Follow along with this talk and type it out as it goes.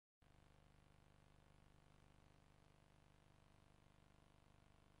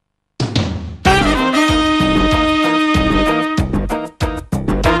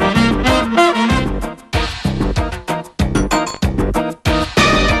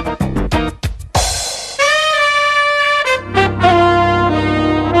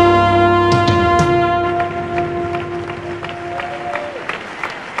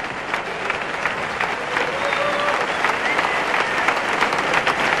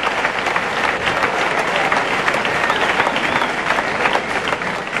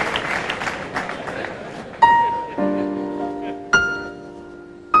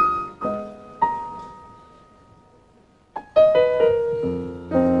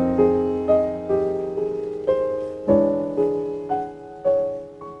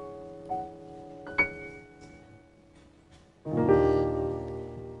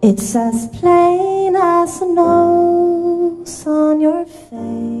It's as plain as the nose on your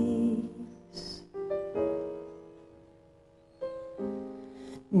face.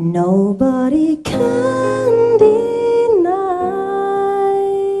 Nobody can deny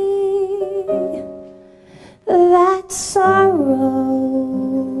that sorrow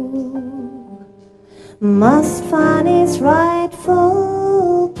must find its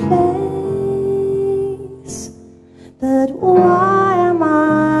rightful place. But why am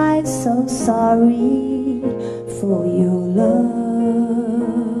I so sorry for your love?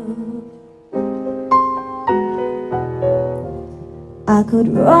 I could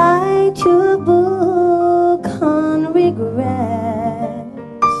write you a book on regrets.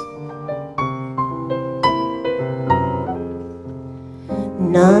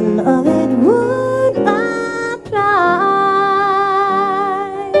 None of it would apply.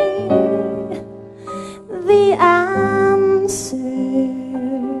 The answers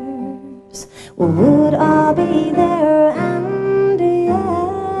would all be there, and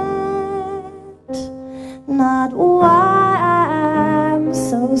yet not why I'm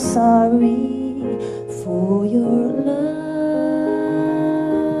so sorry for your love.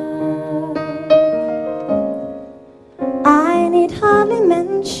 I need hardly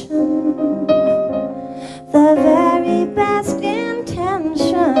mention the very best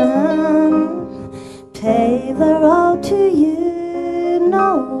intention pave the road to you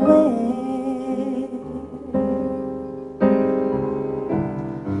nowhere.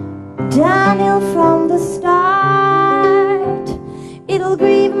 Downhill from the start, it'll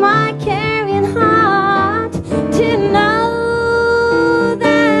grieve my caring heart to know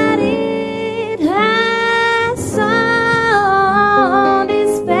that it has some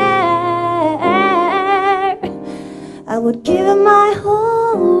despair. I would give my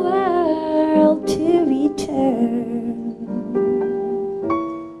whole world to return.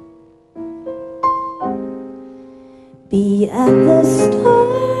 Be at the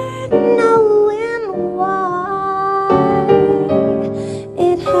start, knowing why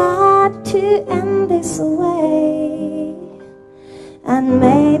it had to end this way, and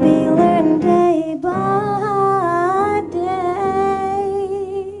maybe learn day by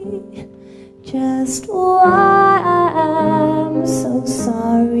day just why I'm so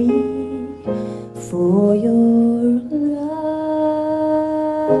sorry for your love.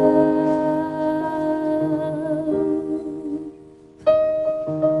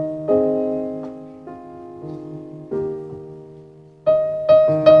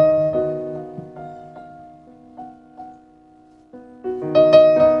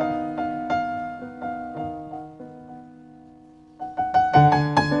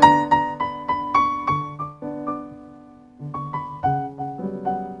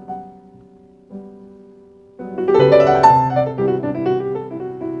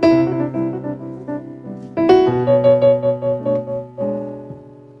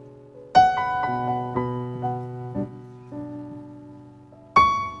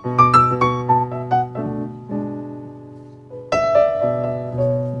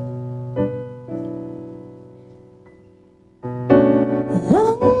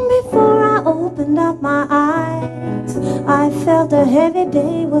 Up my eyes, I felt a heavy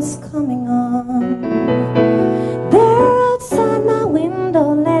day was coming on. There outside my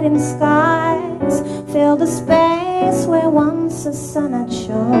window, leaden skies filled the space where once the sun had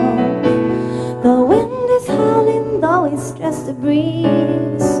shone. The wind is howling, though it's just a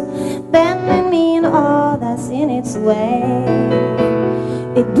breeze, bending me in all that's in its way.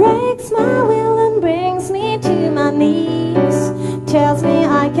 It breaks my will and brings me to my knees, tells me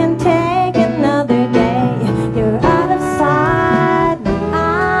I can take another day. You're out of sight, not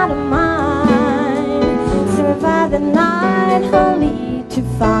out of mind. Survive the night only to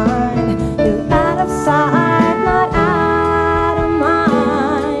find you're out of sight, not out of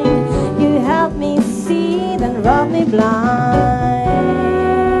mind. You help me see, then rub me blind.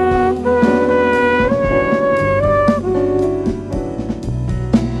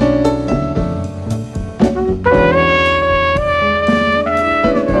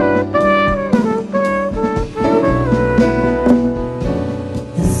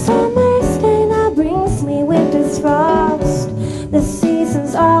 The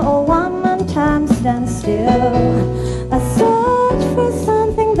seasons are all one and time stand still. I search for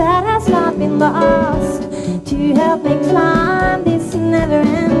something that has not been lost, to help me climb this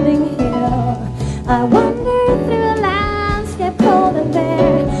never-ending hill. I wander through a landscape cold and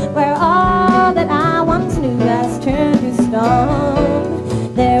bare, where all that I once knew has turned to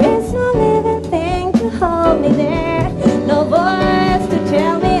stone. There is no living thing to hold me there, no voice to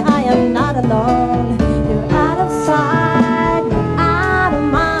tell me I am not alone. You're out of sight, out of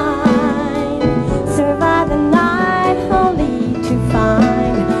mind.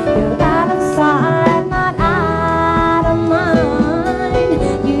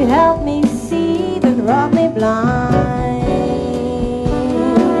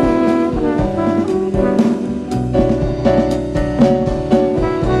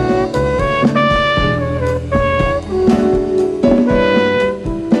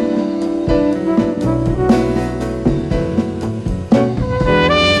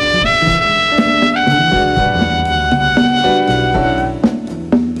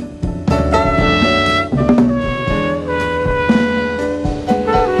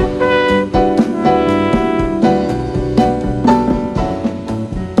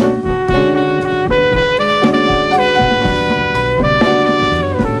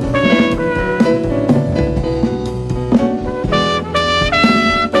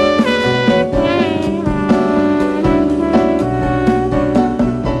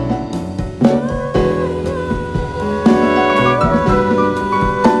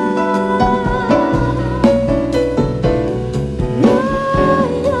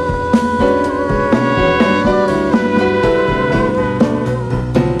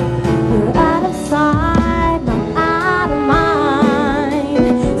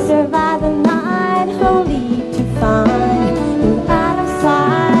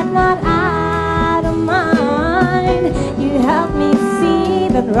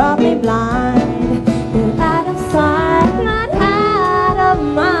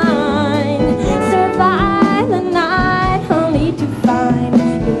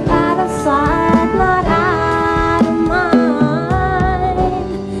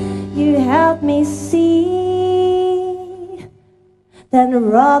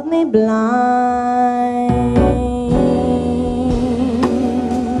 brought me blind.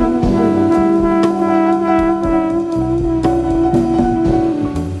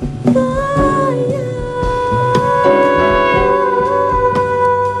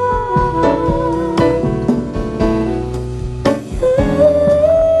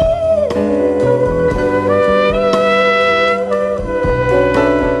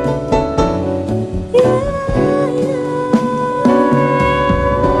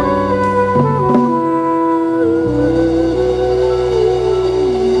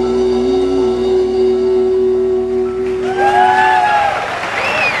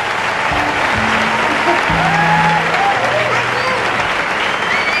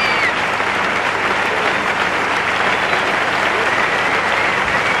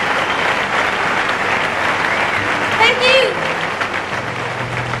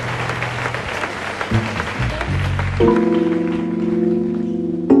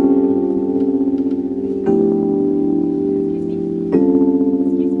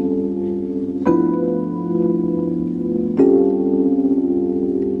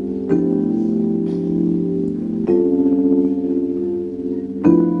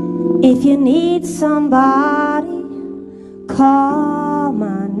 If you need somebody, call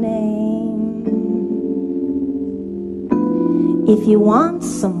my name. If you want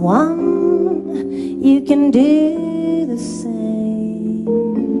someone, you can do the same.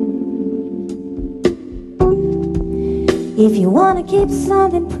 If you want to keep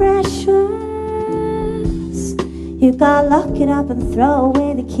something precious, you gotta lock it up and throw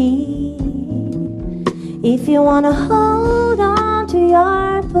away the key. If you want to hold on to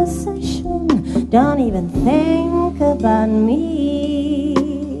your possession, don't even think about me.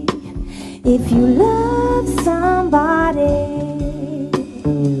 If you love somebody,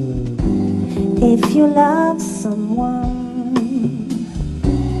 if you love someone,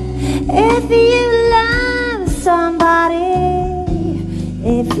 if you love somebody,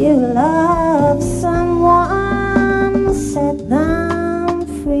 if you love someone, set them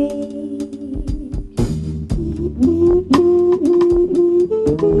free.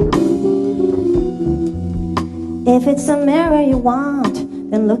 If it's a mirror you want,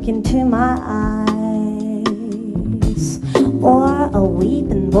 then look into my eyes. Or a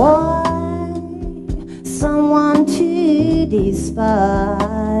weeping boy, someone to despise.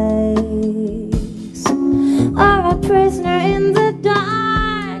 Or a prisoner in the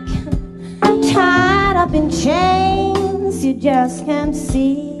dark, tied up in chains you just can't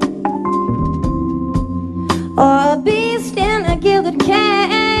see. Or a beast in a gilded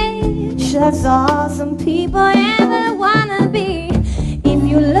cage, that's all some people ever wanna be. If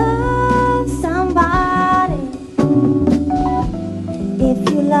you love somebody, if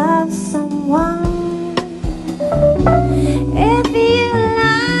you love someone, if you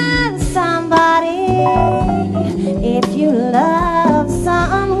love somebody, if you love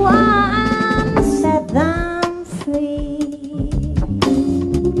someone, set them free.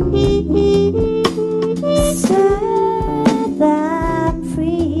 Set them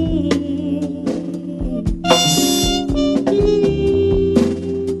free.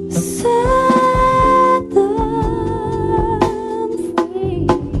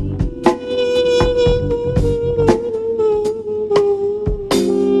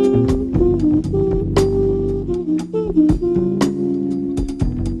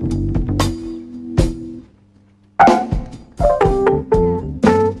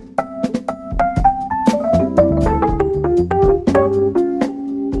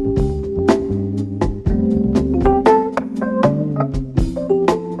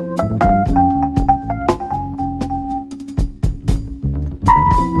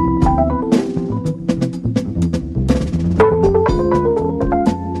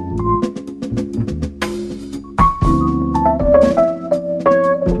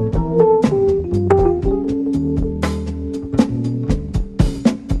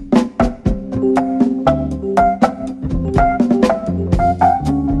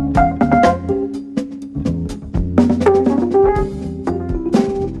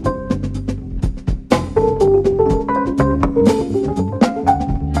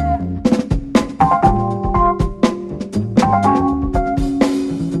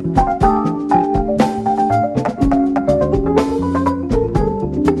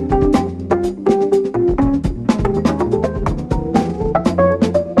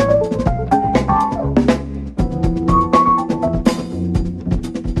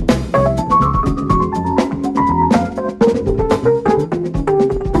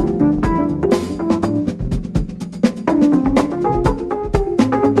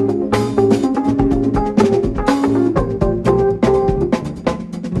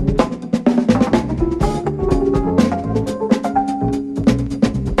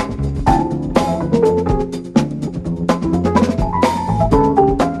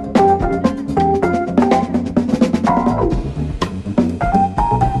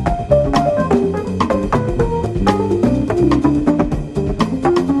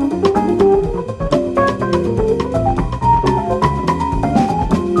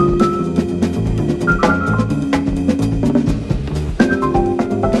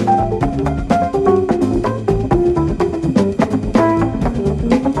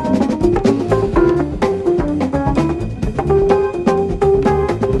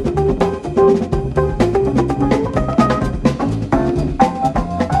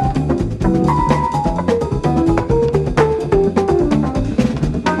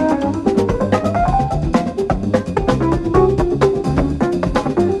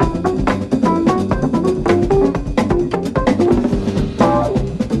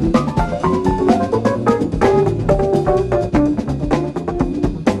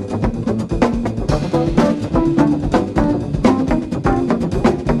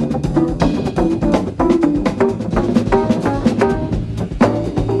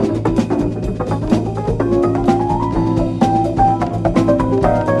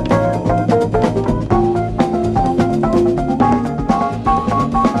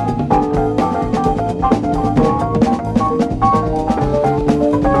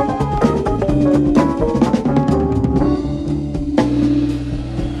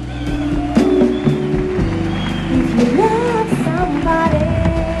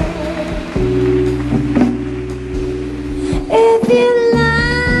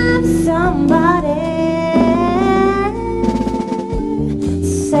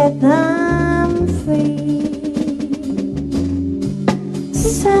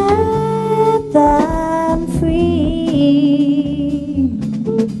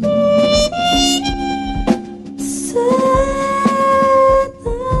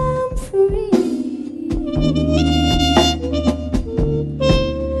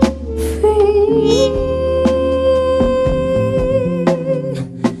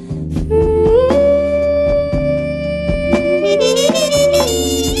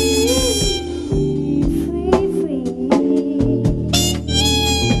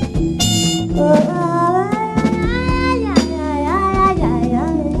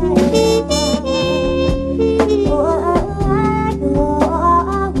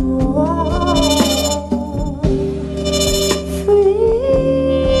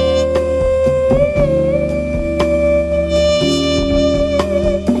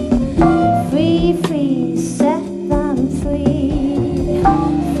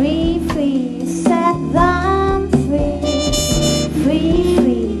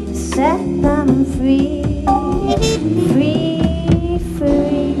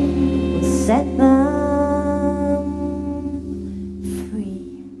 set them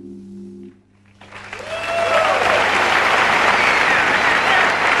free.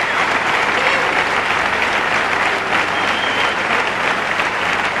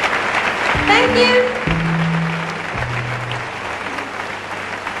 Thank you.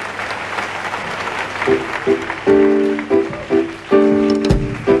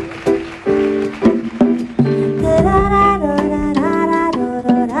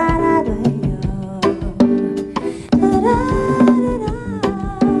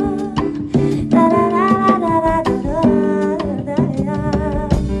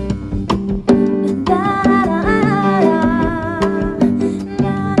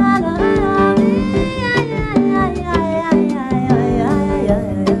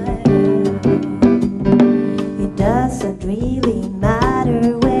 It doesn't really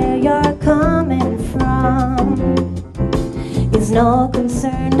matter where you're coming from. It's no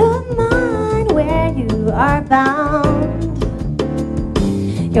concern of mine where you are bound.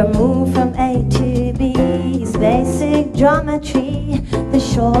 Your move from A to B is basic geometry. The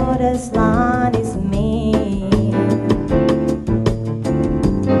shortest line is me.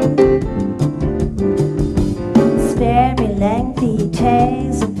 Spare me lengthy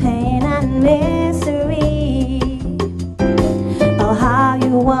tales of pain and misery. Oh, how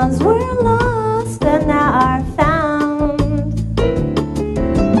you once were lost and now are found.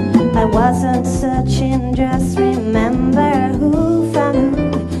 I wasn't searching, just remember who found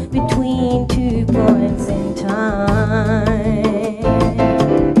who between 2 points in time.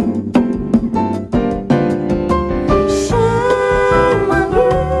 Shame on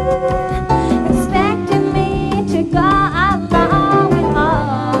you, expecting me to go along with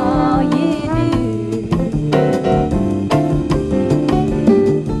all you do.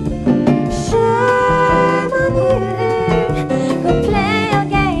 Shame on you, go play a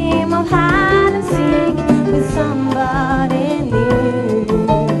game of hide and seek with somebody new.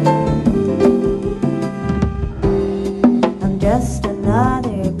 I'm just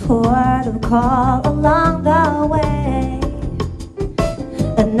another port of call along the way,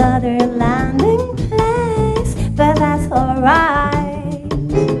 another landing place, but that's alright.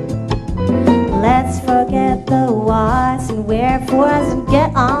 Let's forget the whys and wherefores and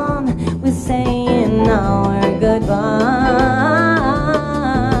get on with saying our goodbyes.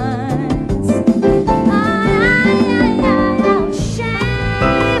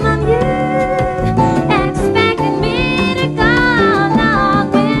 Shame on you, expecting me to go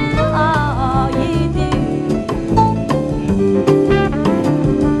along with all you do.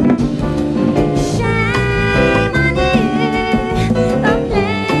 Shame on you, don't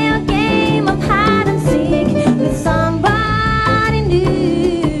play a game of hide and seek with somebody new.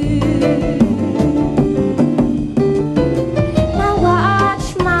 La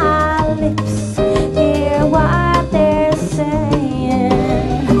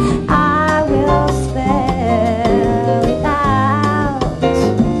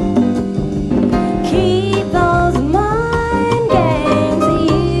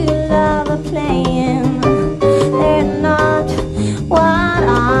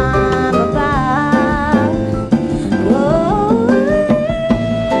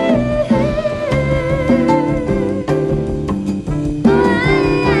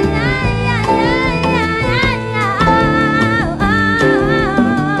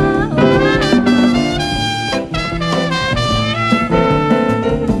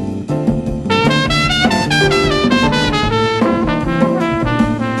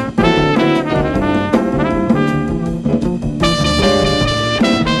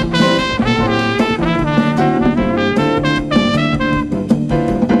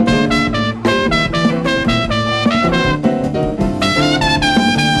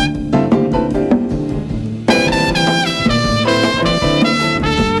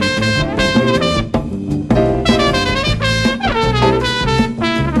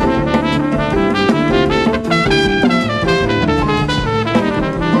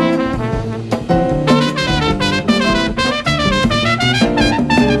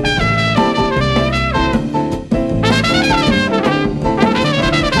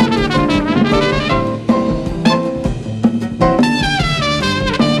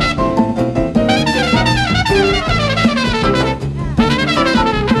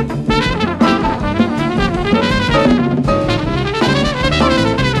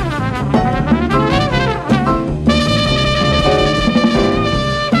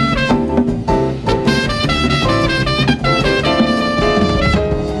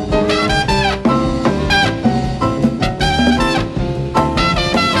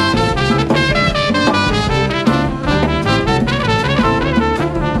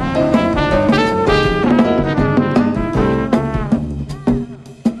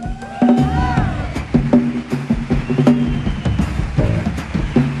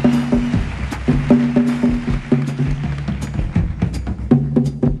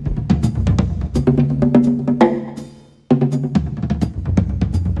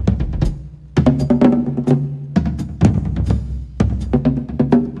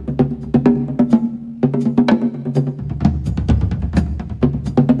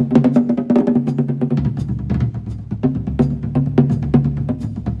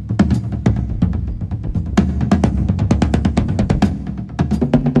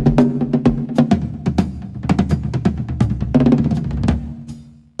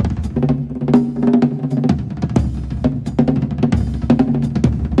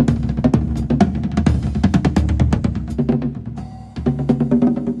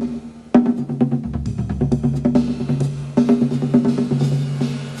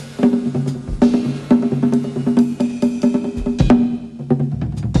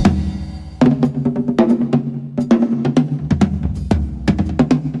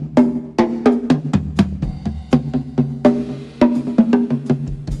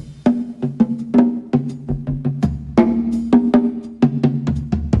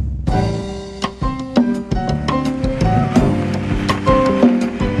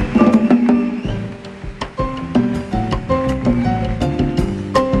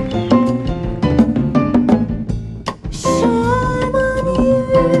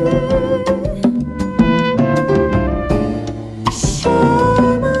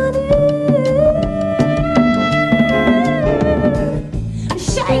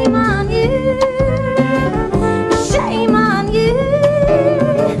Shame on you. Shame on you.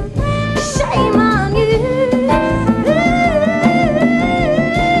 Shame on you.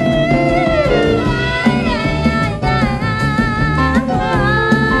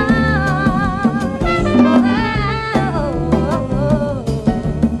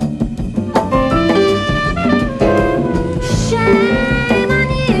 Shame on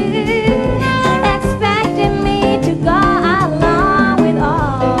you, expecting me to go along with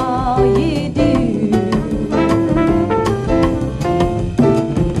all you do.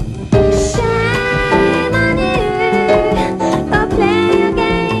 Shame on you, play a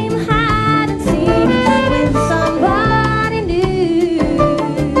game hide and seek with somebody new.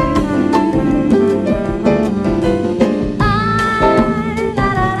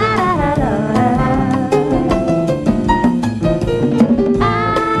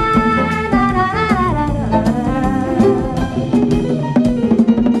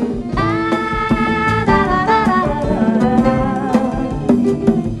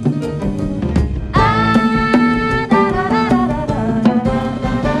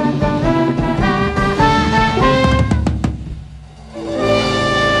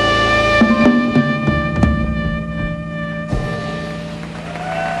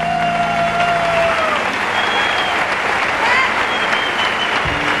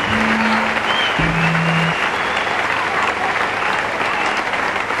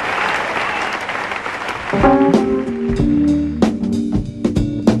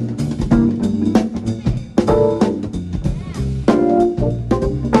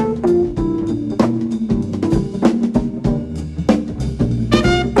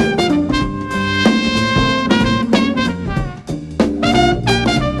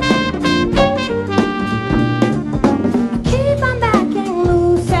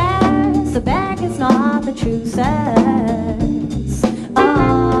 True sense.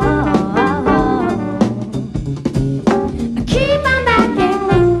 Keep on backing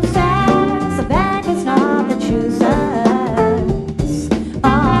loose as the bag is not the true sense.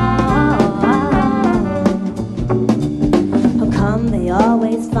 How come they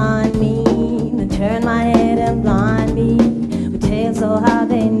always find me and turn my head and blind me with tales so how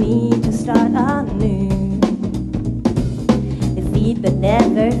they need to start anew? They feed but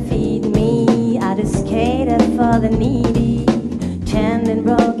never feed me. I just cater for the needy. Tending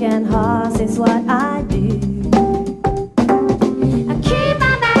broken hearts is what I do. I keep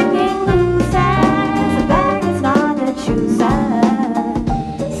my backing loose as the bag is not the true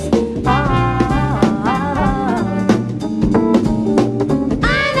sense. But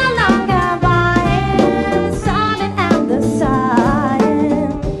I no longer buying the solid and the sign.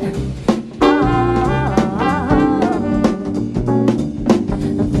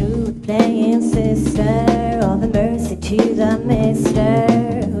 I'm through with playing sister, all the mercy to the mister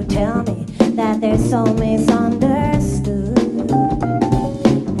who tell me that they're so misunderstood,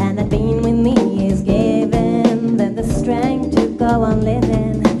 and that being with me is giving them the strength to go on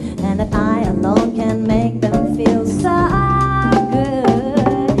living, and that I alone can make them feel so good.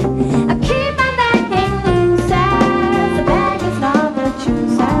 I keep my backing loose as the bag is not the true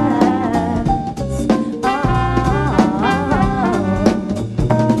sense.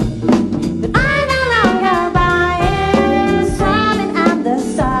 But I no longer buy it, solid and the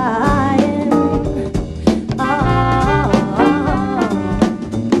sign.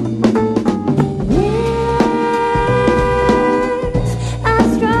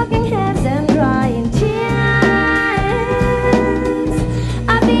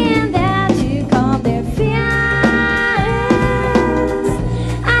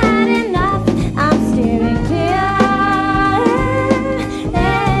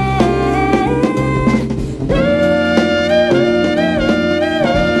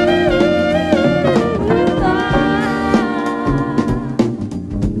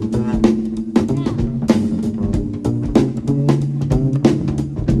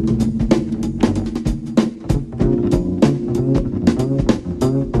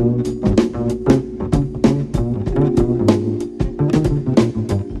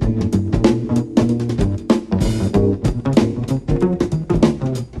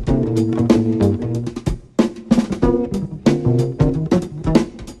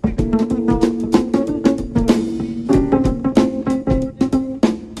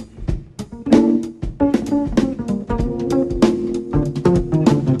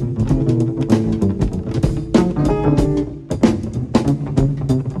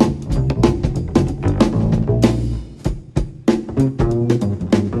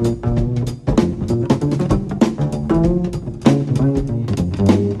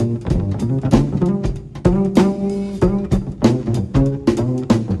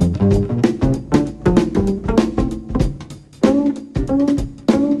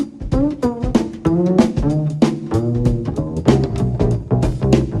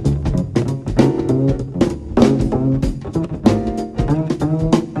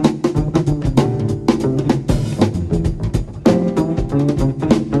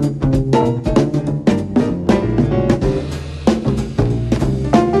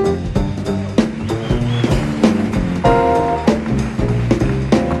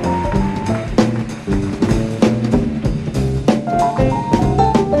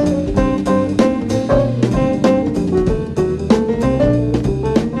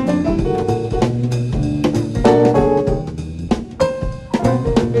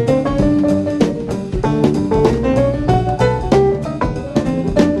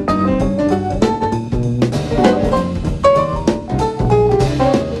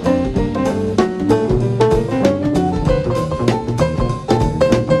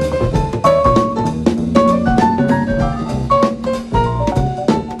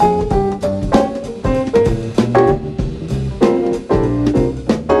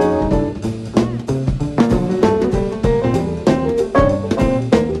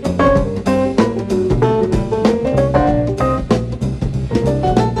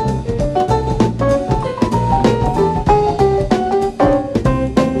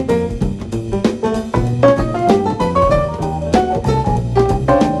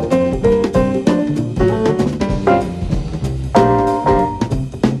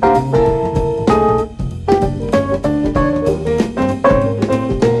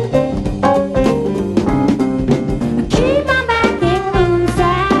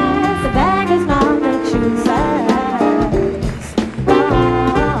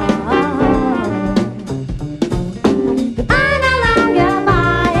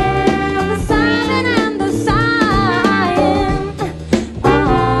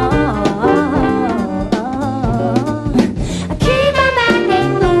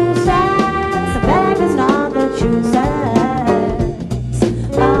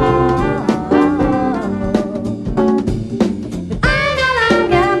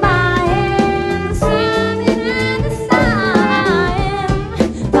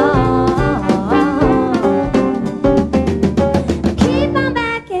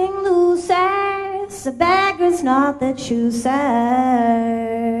 the choosers.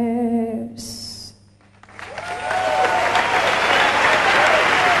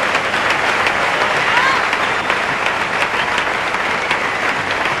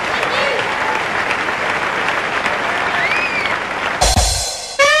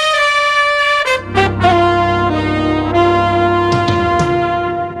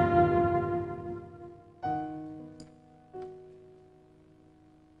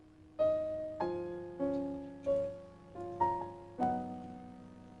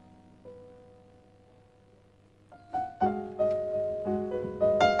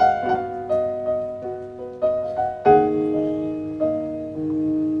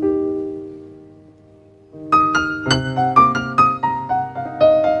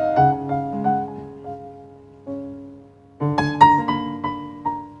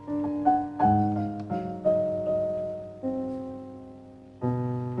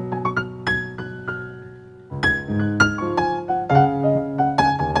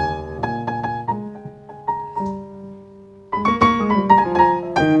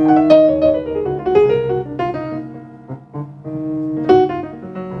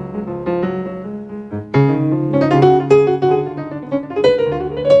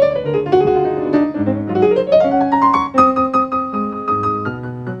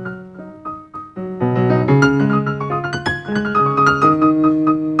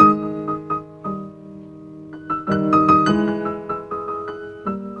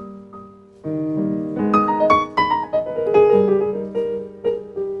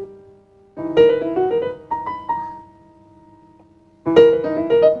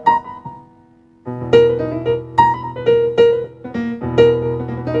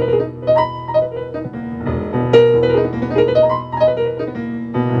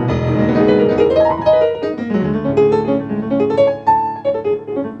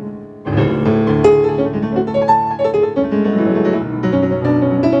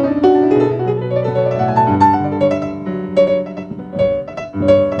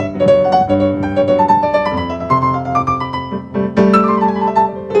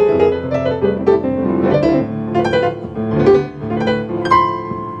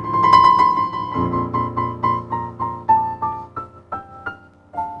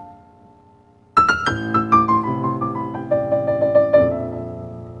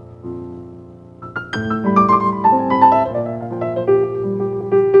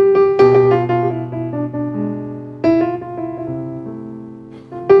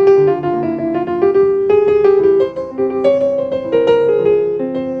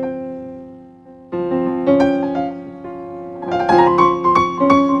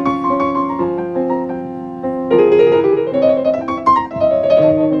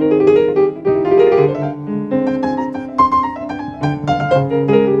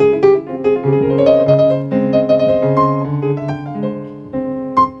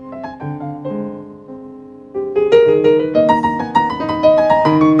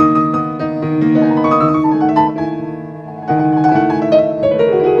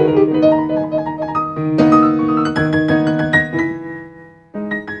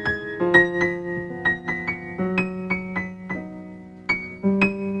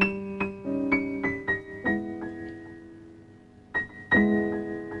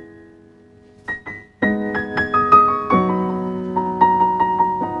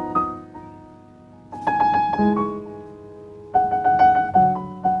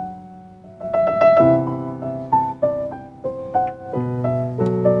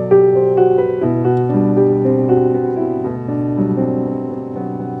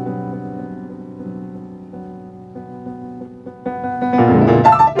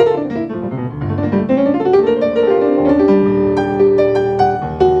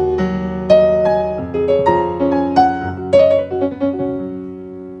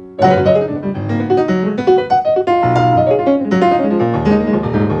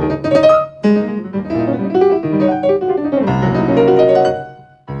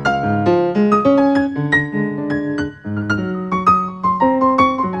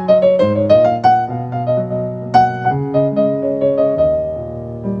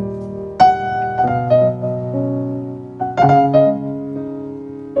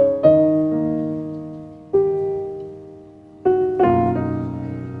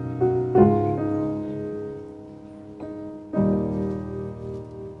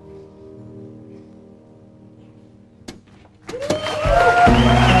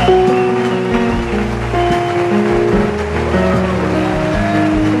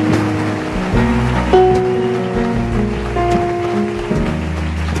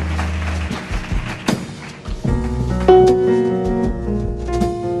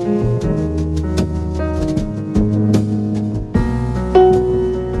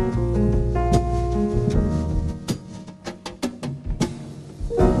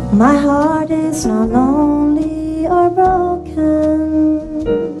 My heart is not lonely or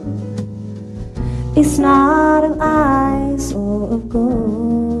broken. It's not of ice or of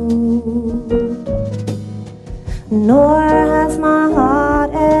gold, nor has my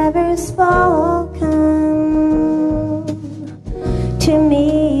heart ever spoken to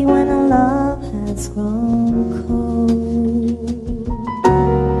me when a love has grown cold.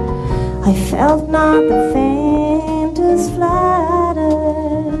 I felt not the faintest flutter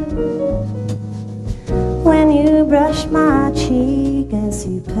when you brushed my cheek as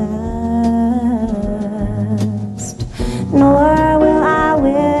you passed, nor will I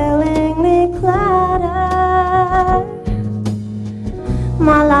willingly clutter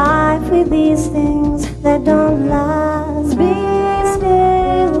my life with these things that don't last. Be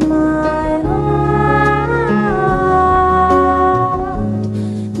still, my heart,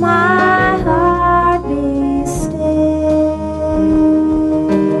 my heart, be still.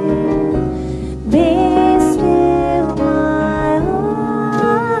 Be still, my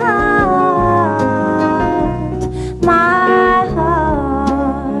heart, my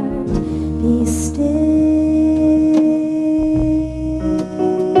heart, be still.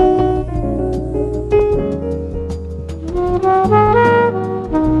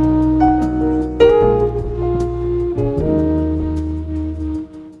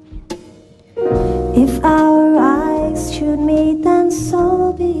 If our eyes should meet, then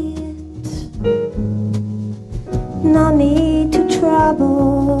so be it. No need to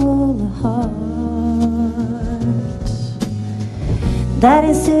trouble the heart that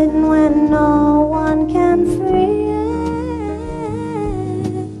is hidden when no one can free it,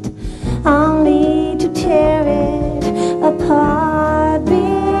 only to tear it apart.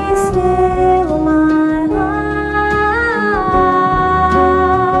 Be still, my heart,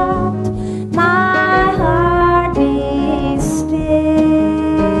 my heart, be still.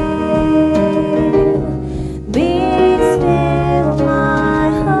 Be still, my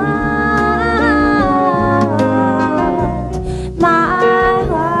heart, my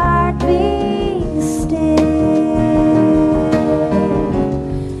heart, be still.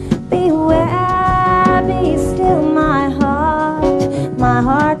 Beware, be still, my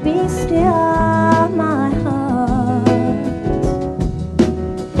heart, be still, my heart,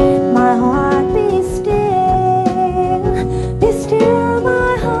 my heart, be still,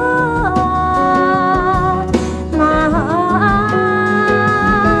 my heart, my heart,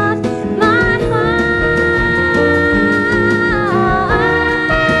 my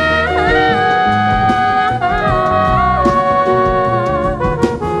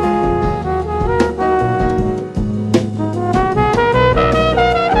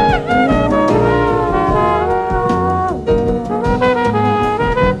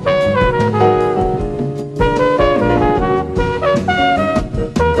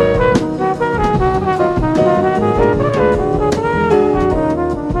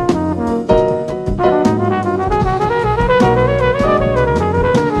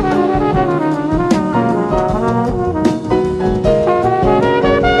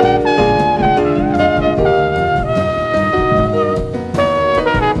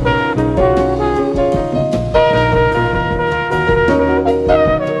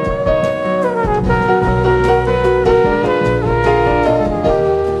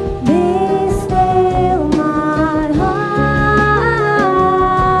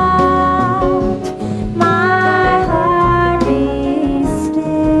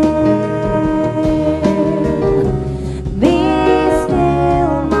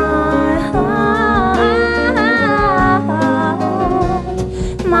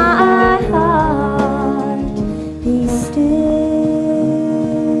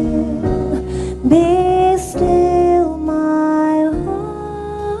Be still, my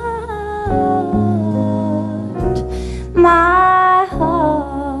heart, my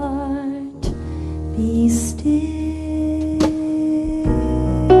heart, be still.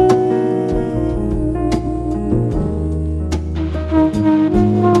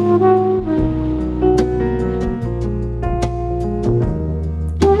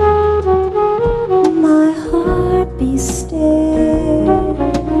 My heart, be still.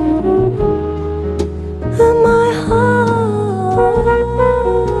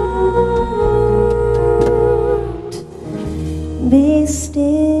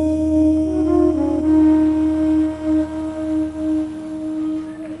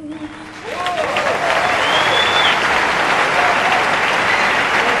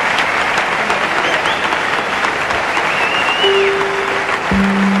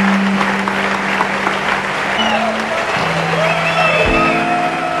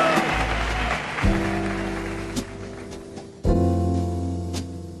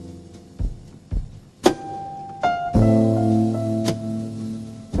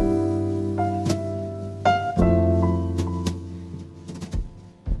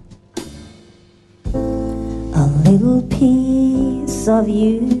 a little piece of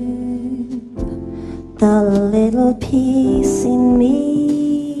you, the little piece in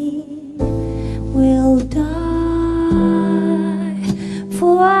me will die.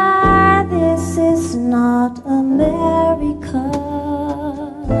 For this is not America.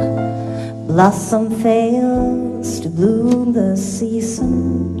 Blossom fails to bloom the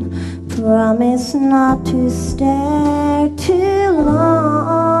season. Promise not to stare too long.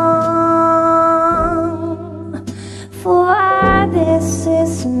 For this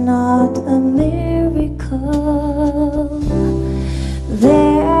is not America.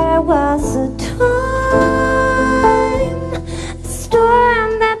 There was a time, a storm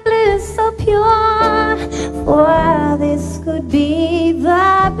that blew so pure. For this could be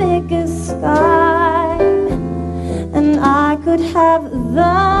the biggest sky, and I could have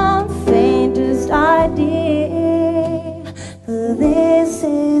the faintest idea. This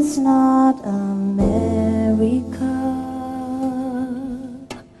is not America.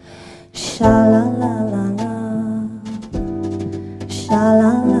 Sha-la-la-la-la,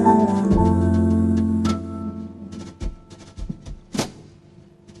 sha-la-la-la-la.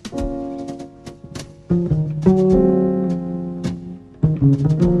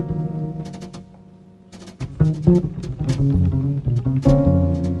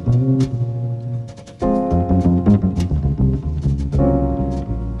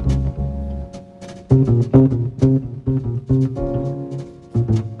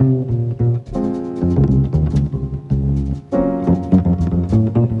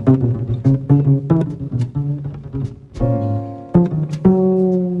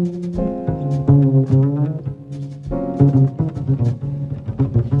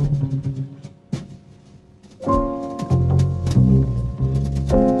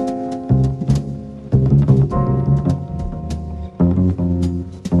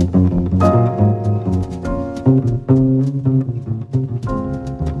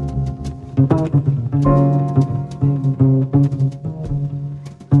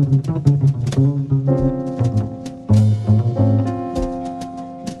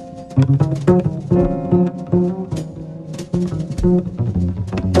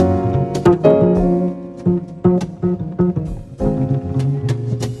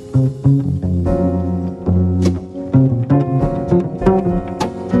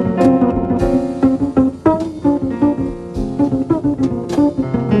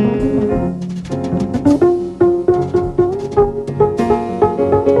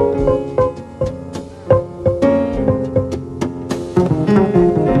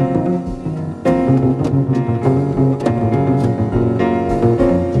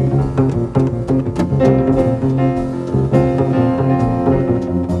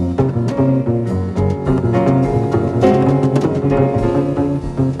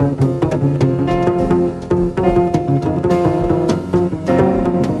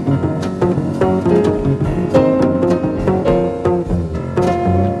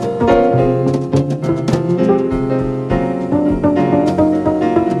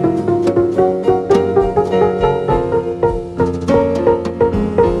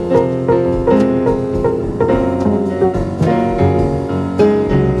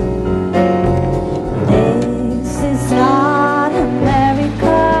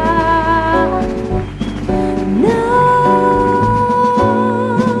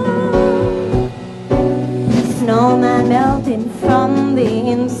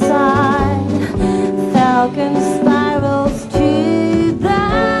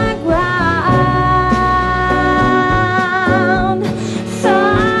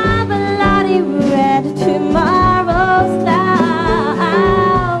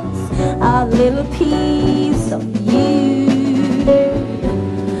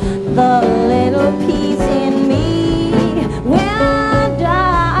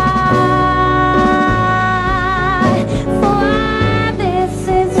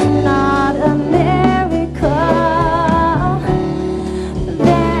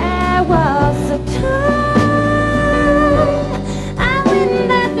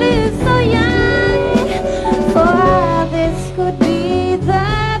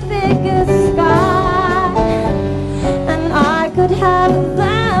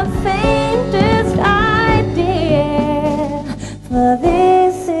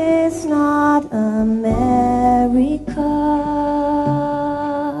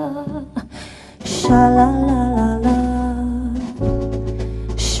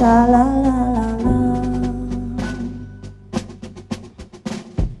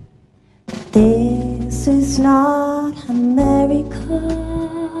 This is not America.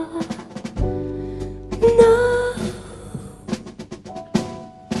 No.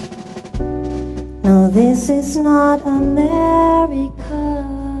 No, this is not America.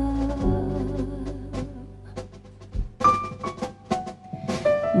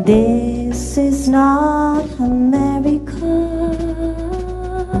 This is not America.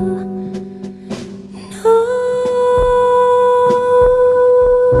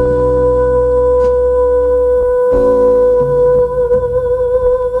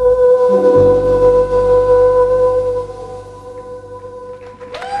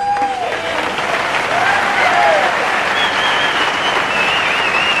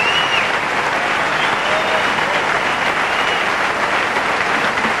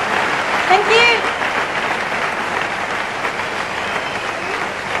 Thank you.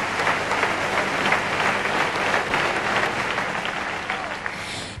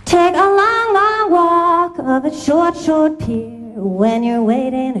 Take a long, long walk of a short, short pier. When you're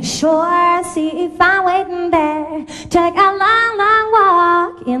waiting ashore, see if I'm waiting there. Take a long, long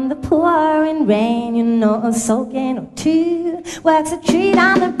walk in the pouring rain. You know, a soaking or two works a treat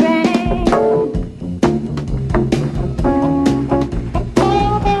on the brain.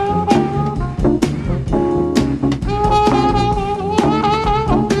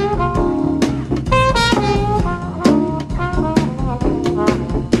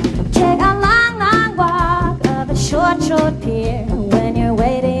 Short pier. When you're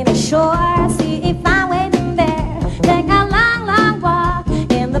waiting ashore, see if I'm waiting there. Take a long, long walk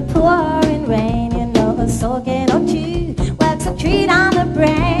in the pouring rain. You know, a soaking or two works a treat on the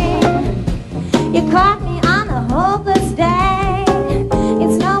brain.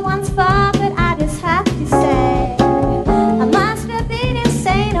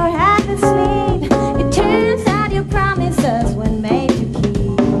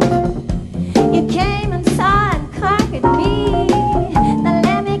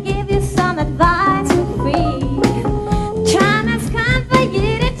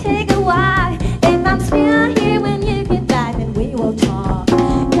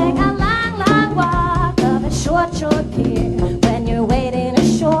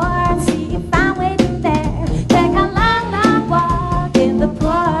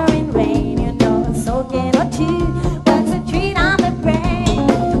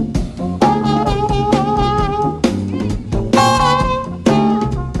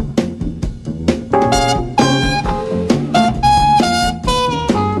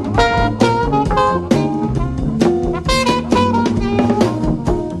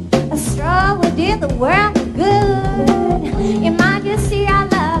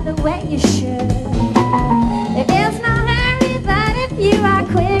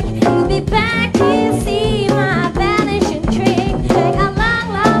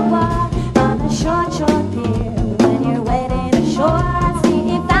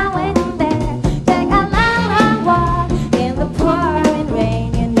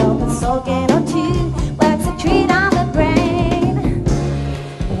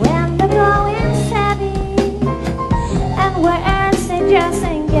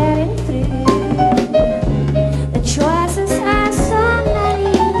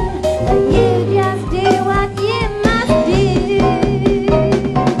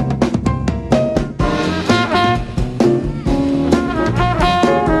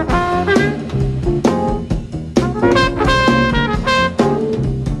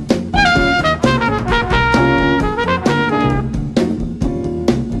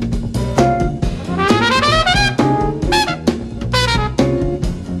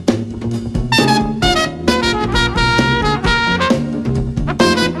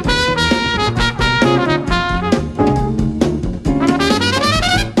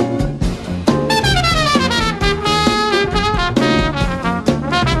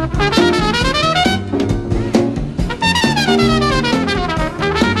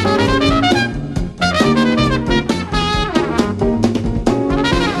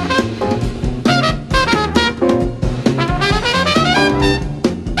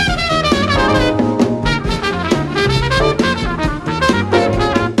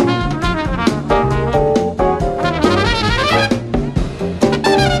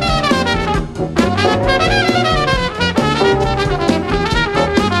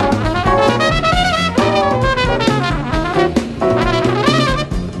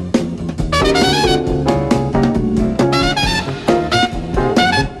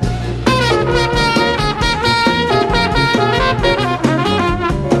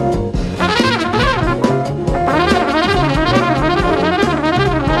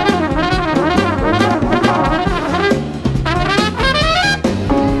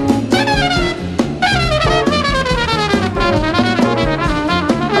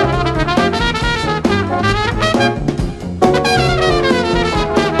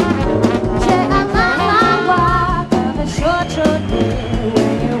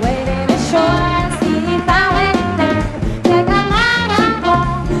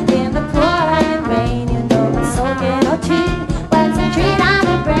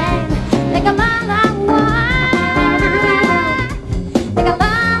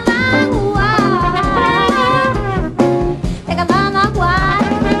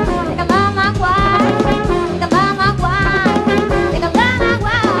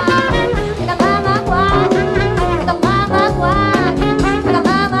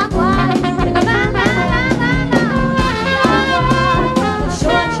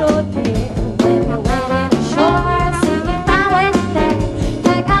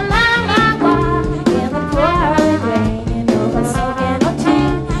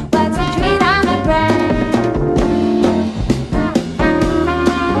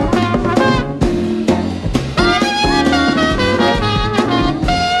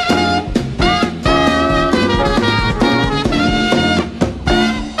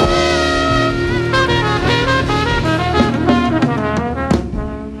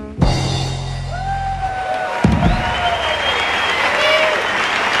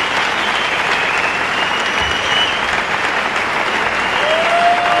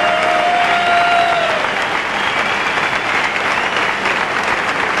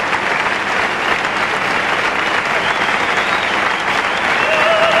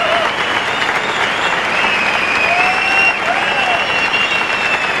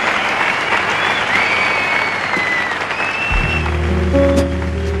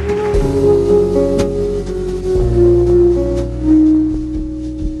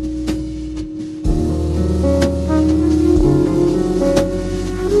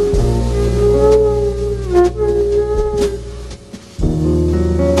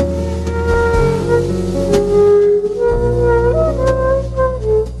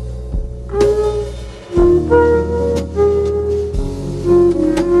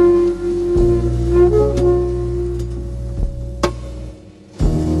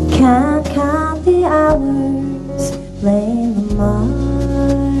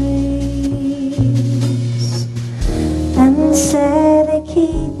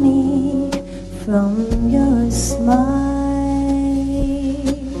 keep me from your smile.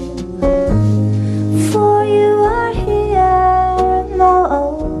 For you are here, no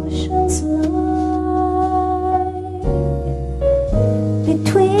oceans lie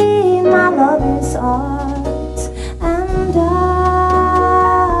between my lover's arms and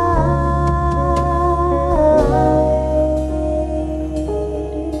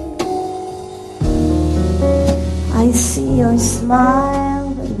I see your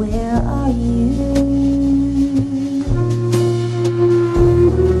smile, but where are you?